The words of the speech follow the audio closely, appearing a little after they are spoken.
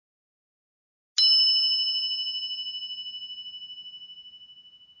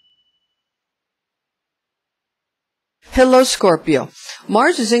Hello, Scorpio.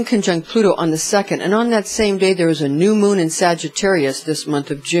 Mars is in conjunct Pluto on the 2nd, and on that same day there is a new moon in Sagittarius this month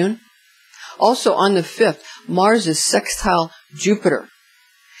of June. Also on the 5th, Mars is sextile Jupiter.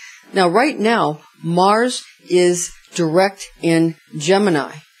 Now, right now, Mars is direct in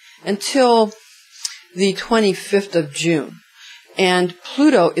Gemini until the 25th of June, and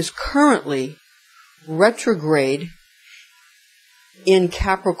Pluto is currently retrograde in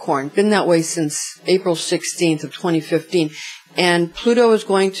Capricorn. Been that way since April 16th of 2015. And Pluto is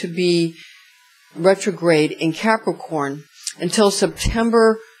going to be retrograde in Capricorn until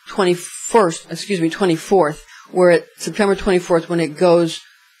September 24th, September 24th, when it goes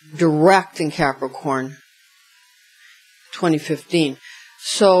direct in Capricorn, 2015.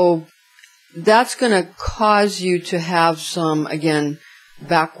 So that's going to cause you to have some, again,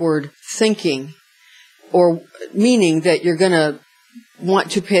 backward thinking, or meaning that you're going to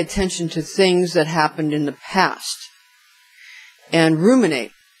want to pay attention to things that happened in the past and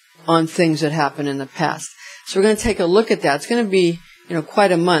ruminate on things that happened in the past. So we're going to take a look at that. It's going to be,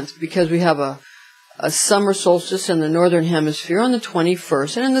 quite a month, because we have a summer solstice in the northern hemisphere on the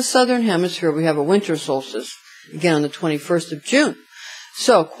 21st, and in the southern hemisphere we have a winter solstice, again on the 21st of June.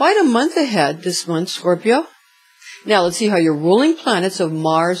 So quite a month ahead this month, Scorpio. Now, let's see how your ruling planets of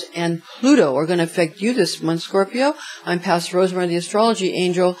Mars and Pluto are going to affect you this month, Scorpio. I'm Pastor Rosemary, the Astrology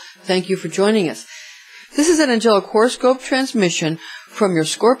Angel. Thank you for joining us. This is an angelic horoscope transmission from your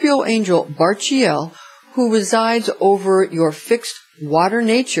Scorpio angel, Barchiel, who resides over your fixed water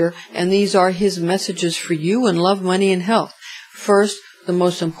nature, and these are his messages for you in love, money, and health. First, the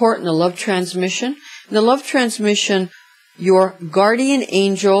most important, the love transmission. In the love transmission, your guardian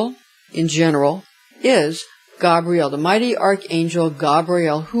angel, in general, is Gabriel, the mighty archangel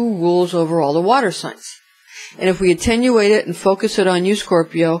Gabriel, who rules over all the water signs. And if we attenuate it and focus it on you,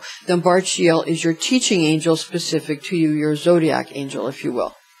 Scorpio, then Barchiel is your teaching angel specific to you, your Zodiac angel, if you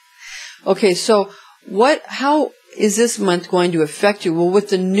will. Okay, so how is this month going to affect you? Well, with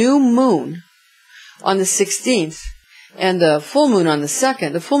the new moon on the 16th and the full moon on the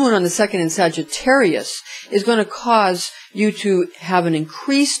 2nd, the full moon on the 2nd in Sagittarius is going to cause you to have an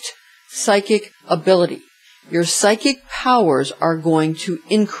increased psychic ability. Your psychic powers are going to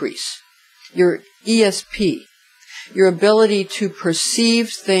increase. Your ESP, your ability to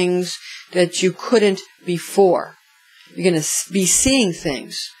perceive things that you couldn't before. You're going to be seeing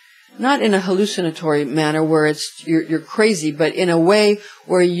things, not in a hallucinatory manner where you're crazy, but in a way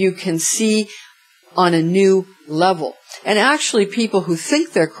where you can see on a new level. And actually, people who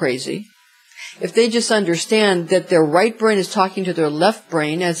think they're crazy, if they just understand that their right brain is talking to their left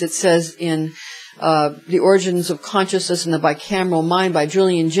brain, as it says in The Origins of Consciousness in the Bicameral Mind by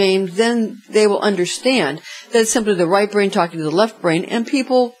Julian James, then they will understand that it's simply the right brain talking to the left brain, and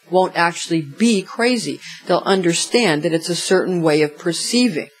people won't actually be crazy. They'll understand that it's a certain way of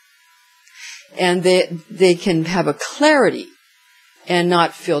perceiving. And they can have a clarity and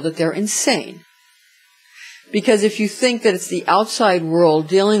not feel that they're insane. Because if you think that it's the outside world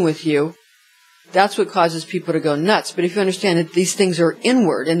dealing with you, that's what causes people to go nuts. But if you understand that these things are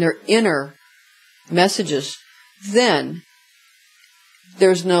inward and they're inner messages, then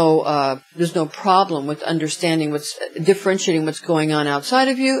there's no problem with understanding differentiating what's going on outside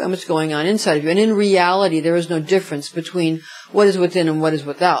of you and what's going on inside of you. And in reality, there is no difference between what is within and what is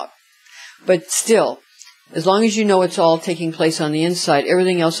without. But still, as long as you know it's all taking place on the inside,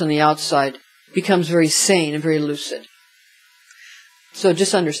 everything else on the outside becomes very sane and very lucid. So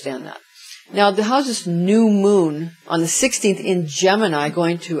just understand that. Now, how's this new moon on the 16th in Gemini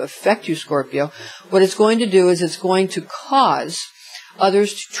going to affect you, Scorpio? What it's going to do is it's going to cause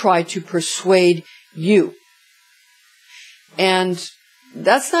others to try to persuade you. And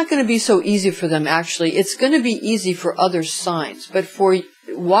that's not going to be so easy for them, actually. It's going to be easy for other signs. But for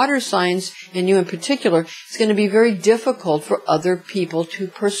water signs, and you in particular, it's going to be very difficult for other people to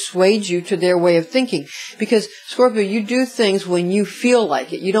persuade you to their way of thinking. Because, Scorpio, you do things when you feel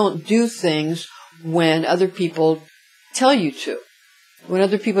like it. You don't do things when other people tell you to. When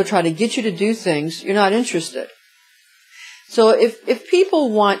other people try to get you to do things, you're not interested. So if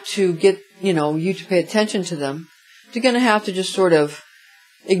people want to get, you to pay attention to them, they're going to have to just sort of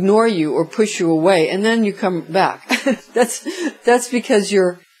ignore you or push you away, and then you come back. That's because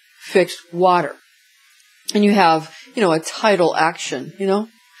you're fixed water. And you have, a tidal action,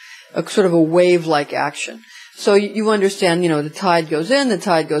 a sort of a wave-like action. So you understand, the tide goes in, the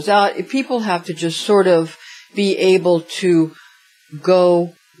tide goes out. People have to just sort of be able to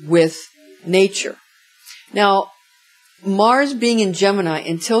go with nature. Now, Mars being in Gemini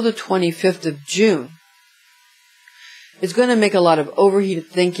until the 25th of June is going to make a lot of overheated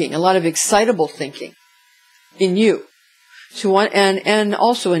thinking, a lot of excitable thinking in you. So and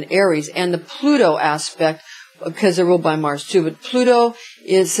also in Aries, and the Pluto aspect, because they're ruled by Mars too. But Pluto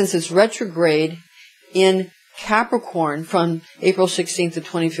is, since it's retrograde in Capricorn from April 16th of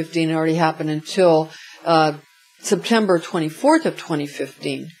 2015, it already happened until September 24th of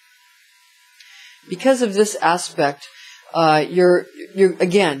 2015. Because of this aspect, you're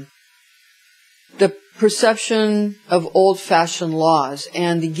again, the perception of old-fashioned laws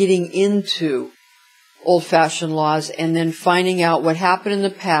and the getting into old-fashioned laws and then finding out what happened in the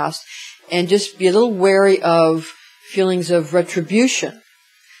past, and just be a little wary of feelings of retribution,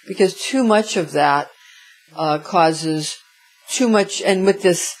 because too much of that causes too much. And with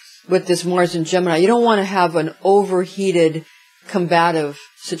this Mars and Gemini, you don't want to have an overheated, combative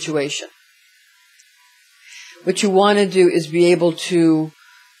situation. What you want to do is be able to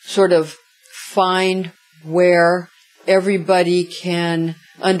sort of find where everybody can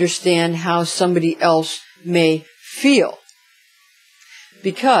understand how somebody else may feel.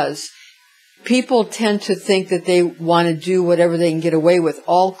 Because people tend to think that they want to do whatever they can get away with.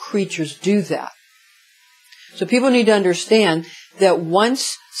 All creatures do that. So people need to understand that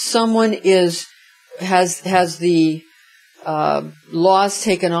once someone has the laws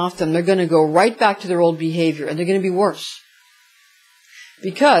taken off them, they're going to go right back to their old behavior, and they're going to be worse.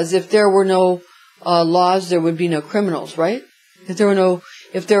 Because if there were no laws, there would be no criminals, right? If there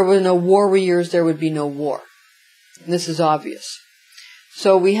were no warriors, there would be no war. And this is obvious.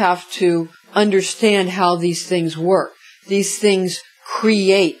 So we have to understand how these things work. These things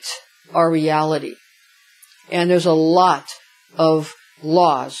create our reality. And there's a lot of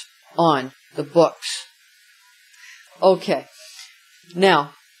laws on the books. Okay.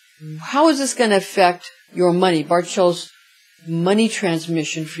 Now, how is this going to affect your money? Bart Shell's money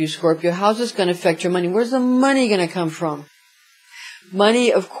transmission for you, Scorpio. How's this going to affect your money? Where's the money going to come from?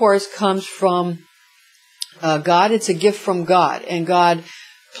 Money, of course, comes from God. It's a gift from God. And God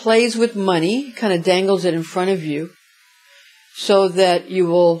plays with money, kind of dangles it in front of you, so that you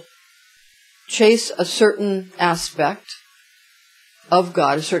will chase a certain aspect of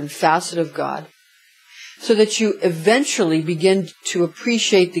God, a certain facet of God, so that you eventually begin to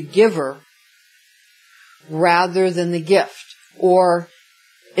appreciate the giver rather than the gift, or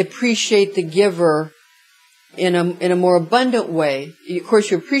appreciate the giver in a more abundant way. Of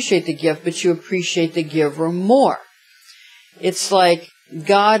course, you appreciate the gift, but you appreciate the giver more. It's like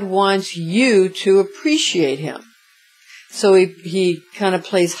God wants you to appreciate him. So he kind of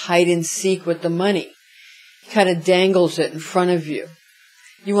plays hide and seek with the money. He kind of dangles it in front of you.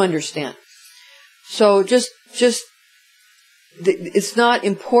 You understand. So just it's not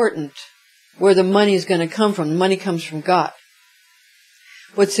important where the money is going to come from. The money comes from God.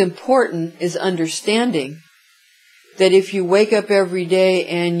 What's important is understanding that if you wake up every day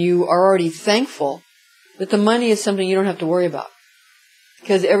and you are already thankful, that the money is something you don't have to worry about.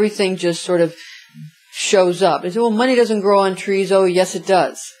 Because everything just sort of shows up. And say, well, money doesn't grow on trees. Oh, yes, it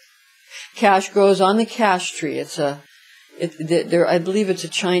does. Cash grows on the cash tree. I believe it's a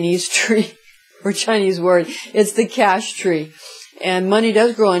Chinese tree or Chinese word. It's the cash tree. And money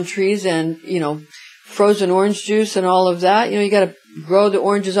does grow on trees, and, frozen orange juice and all of that. You got to grow the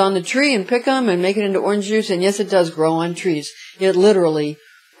oranges on the tree and pick them and make it into orange juice. And yes, it does grow on trees. It literally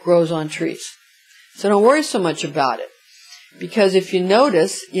grows on trees. So don't worry so much about it. Because if you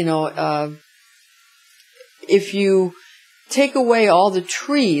notice, if you take away all the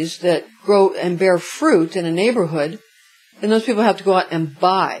trees that grow and bear fruit in a neighborhood, then those people have to go out and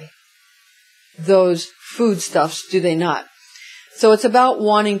buy those foodstuffs, do they not? So it's about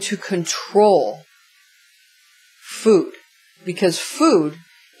wanting to control food, because food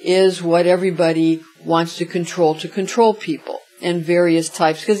is what everybody wants to control people and various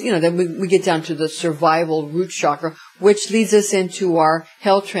types. Because, then we get down to the survival root chakra, which leads us into our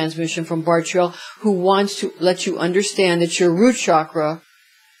health transmission from Bart Shell, who wants to let you understand that your root chakra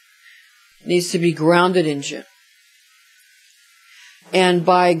needs to be grounded in you. And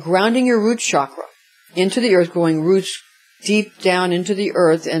by grounding your root chakra into the earth, growing roots deep down into the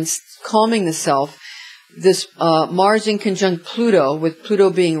earth and calming the self, this Mars in conjunct Pluto, with Pluto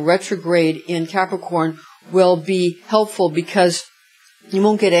being retrograde in Capricorn, will be helpful, because you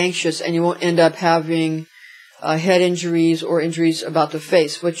won't get anxious and you won't end up having head injuries or injuries about the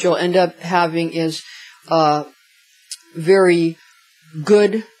face. What you'll end up having is very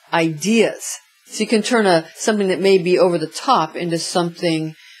good ideas. So you can turn something that may be over the top into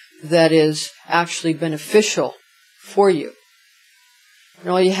something that is actually beneficial for you. And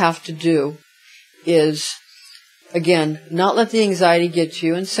all you have to do is, again, not let the anxiety get to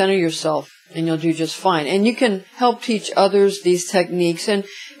you and center yourself, and you'll do just fine. And you can help teach others these techniques. And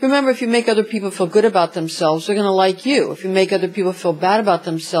Remember, if you make other people feel good about themselves, they're going to like you. If you make other people feel bad about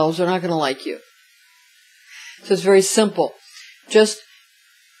themselves, they're not going to like you. So it's very simple. Just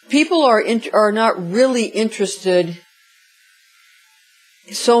people are not really interested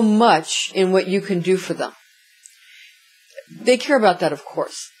so much in what you can do for them. They care about that, of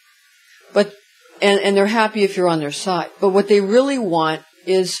course. But and they're happy if you're on their side. But what they really want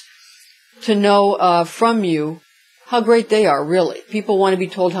is to know from you how great they are, really. People want to be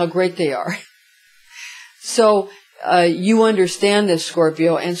told how great they are. So you understand this,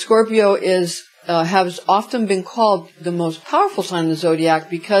 Scorpio, and Scorpio has often been called the most powerful sign of the zodiac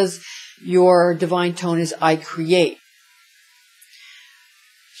because your divine tone is I create.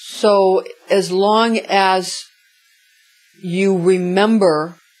 So as long as you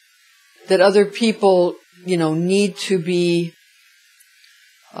remember that other people, need to be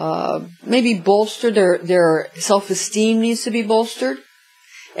maybe bolstered, their self-esteem needs to be bolstered.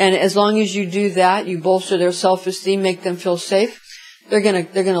 And as long as you do that, you bolster their self-esteem, make them feel safe, they're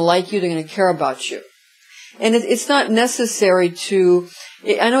gonna like you, they're gonna care about you. And it's not necessary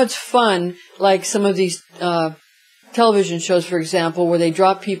I know it's fun, like some of these television shows, for example, where they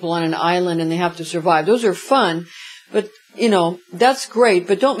drop people on an island and they have to survive. Those are fun, but that's great,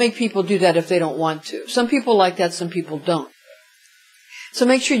 but don't make people do that if they don't want to. Some people like that, some people don't. So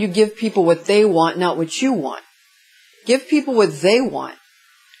make sure you give people what they want, not what you want. Give people what they want,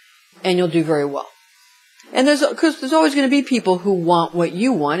 and you'll do very well. And because there's always going to be people who want what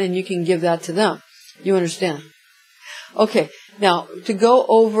you want, and you can give that to them. You understand? Okay, now, to go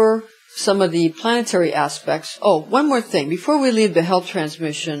over some of the planetary aspects. Oh, one more thing. Before we leave the health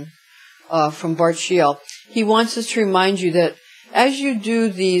transmission from Bart Shiel, he wants us to remind you that as you do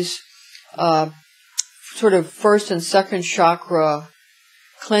these sort of first and second chakra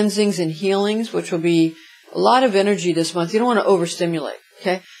cleansings and healings, which will be a lot of energy this month, you don't want to overstimulate,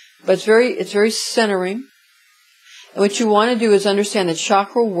 okay? But it's very centering. And what you want to do is understand that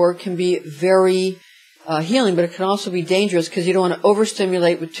chakra work can be very healing, but it can also be dangerous because you don't want to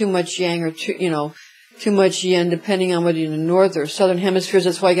overstimulate with too much yang or too much yin, depending on whether you're in the north or southern hemispheres.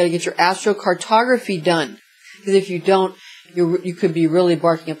 That's why you got to get your astrocartography done. Because if you don't, you could be really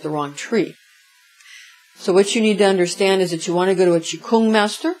barking up the wrong tree. So what you need to understand is that you want to go to a Qigong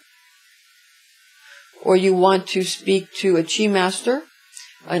master, or you want to speak to a Qi master,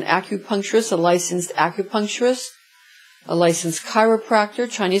 an acupuncturist, a licensed acupuncturist, a licensed chiropractor.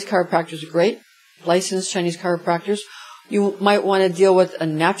 Chinese chiropractors are great. Licensed Chinese chiropractors. You might want to deal with a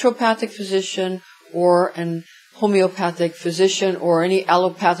naturopathic physician or an homeopathic physician or any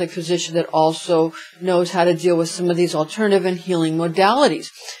allopathic physician that also knows how to deal with some of these alternative and healing modalities,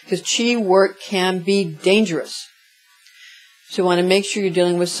 because Qi work can be dangerous. So you want to make sure you're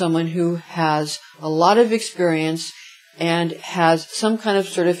dealing with someone who has a lot of experience and has some kind of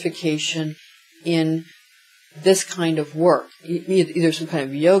certification in this kind of work. Either some kind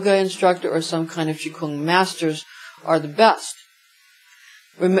of yoga instructor or some kind of Qigong masters are the best.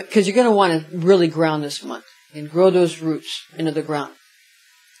 Because you're going to want to really ground this month and grow those roots into the ground.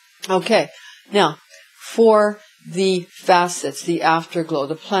 Okay, now for the facets, the afterglow,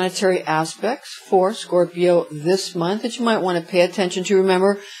 the planetary aspects for Scorpio this month that you might want to pay attention to.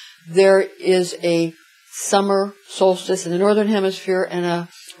 Remember, there is a summer solstice in the northern hemisphere and a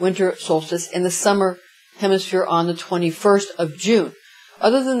winter solstice in the summer hemisphere on the 21st of June.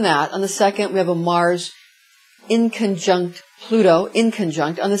 Other than that, on the 2nd, we have a Mars in conjunct Pluto, in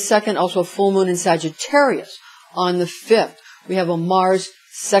conjunct. On the 2nd, also a full moon in Sagittarius. On the 5th, we have a Mars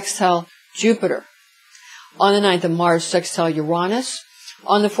sextile Jupiter. On the 9th, a Mars sextile Uranus.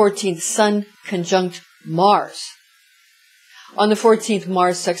 On the 14th, Sun conjunct Mars. On the 14th,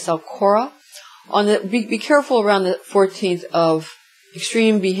 Mars sextile Cora. Be careful around the 14th of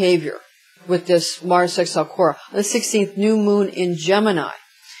extreme behavior with this Mars sextile Cora. On the 16th, new moon in Gemini.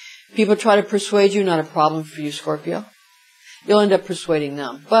 People try to persuade you, not a problem for you, Scorpio. You'll end up persuading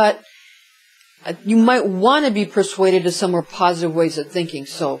them. But you might want to be persuaded to some more positive ways of thinking,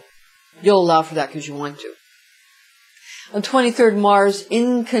 so you'll allow for that because you want to. On the 23rd, Mars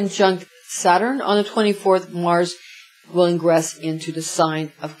in conjunct Saturn. On the 24th, Mars will ingress into the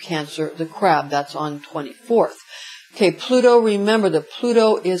sign of Cancer, the crab. That's on 24th. Okay, Pluto, remember that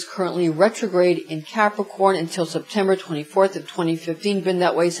Pluto is currently retrograde in Capricorn until September 24th of 2015. Been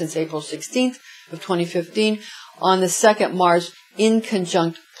that way since April 16th of 2015. On the 2nd, Mars in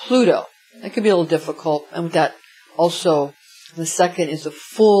conjunct Pluto. That could be a little difficult. And with that, also, the 2nd is a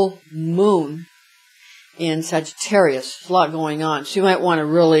full moon in Sagittarius. There's a lot going on. So you might want to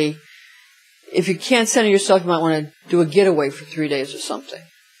really, if you can't center yourself, you might want to do a getaway for 3 days or something.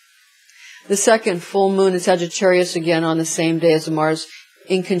 The 2nd full moon in Sagittarius, again on the same day as the Mars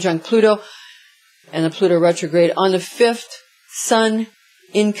in conjunct Pluto and the Pluto retrograde. On the 5th, Sun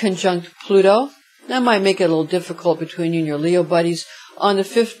in conjunct Pluto. That might make it a little difficult between you and your Leo buddies. On the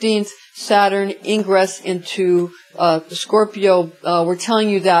 15th, Saturn ingress into Scorpio. We're telling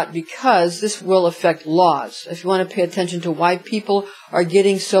you that because this will affect laws. If you want to pay attention to why people are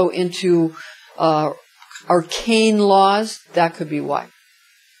getting so into arcane laws, that could be why.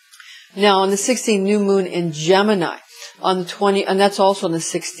 Now, on the 16th, new moon in Gemini. On the 20th, and that's also on the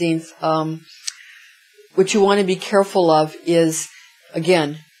 16th, what you want to be careful of is,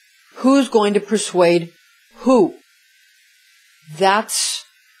 again, who's going to persuade who? That's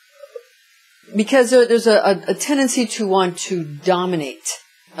because there's a tendency to want to dominate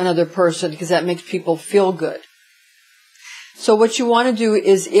another person because that makes people feel good. So what you want to do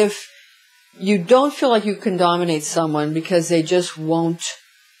is, if you don't feel like you can dominate someone because they just won't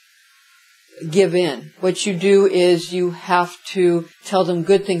give in, what you do is you have to tell them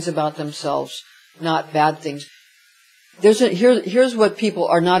good things about themselves, not bad things. Here's what people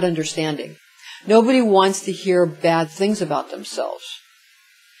are not understanding. Nobody wants to hear bad things about themselves.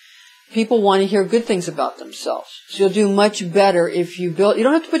 People want to hear good things about themselves. So you'll do much better if you don't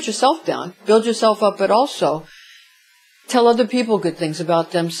have to put yourself down, build yourself up, but also tell other people good things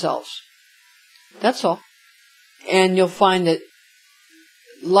about themselves. That's all. And you'll find that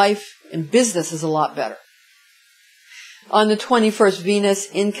life and business is a lot better. On the 21st, Venus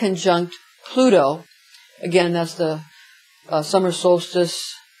in conjunct Pluto. Again, that's the summer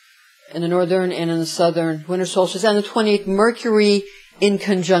solstice in the northern and in the southern winter solstice. And the 28th, Mercury in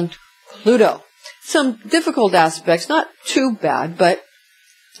conjunct Pluto. Some difficult aspects, not too bad, but,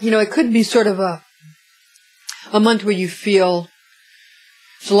 it could be sort of a month where you feel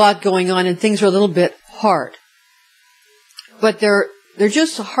there's a lot going on and things are a little bit hard. But they're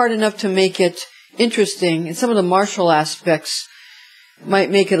just hard enough to make it interesting, and some of the martial aspects might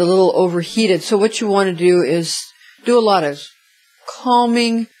make it a little overheated. So what you want to do is do a lot of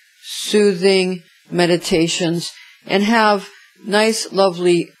calming, soothing meditations and have nice,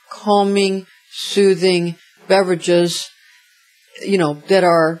 lovely, calming, soothing beverages, that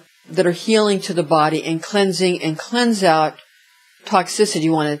are healing to the body and cleansing and cleanse out toxicity.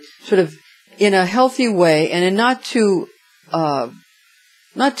 You want to sort of, in a healthy way and in not too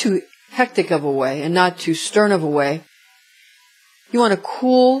hectic of a way and not too stern of a way. You want to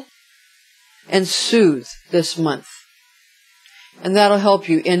cool and soothe this month. And that'll help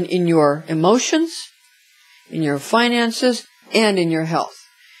you in your emotions, in your finances, and in your health.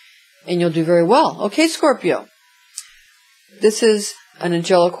 And you'll do very well. Okay, Scorpio. This is an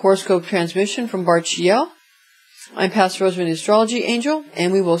angelic horoscope transmission from Bart Chiel. I'm Pastor Rosemary, the Astrology Angel,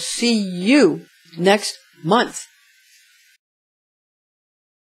 and we will see you next month.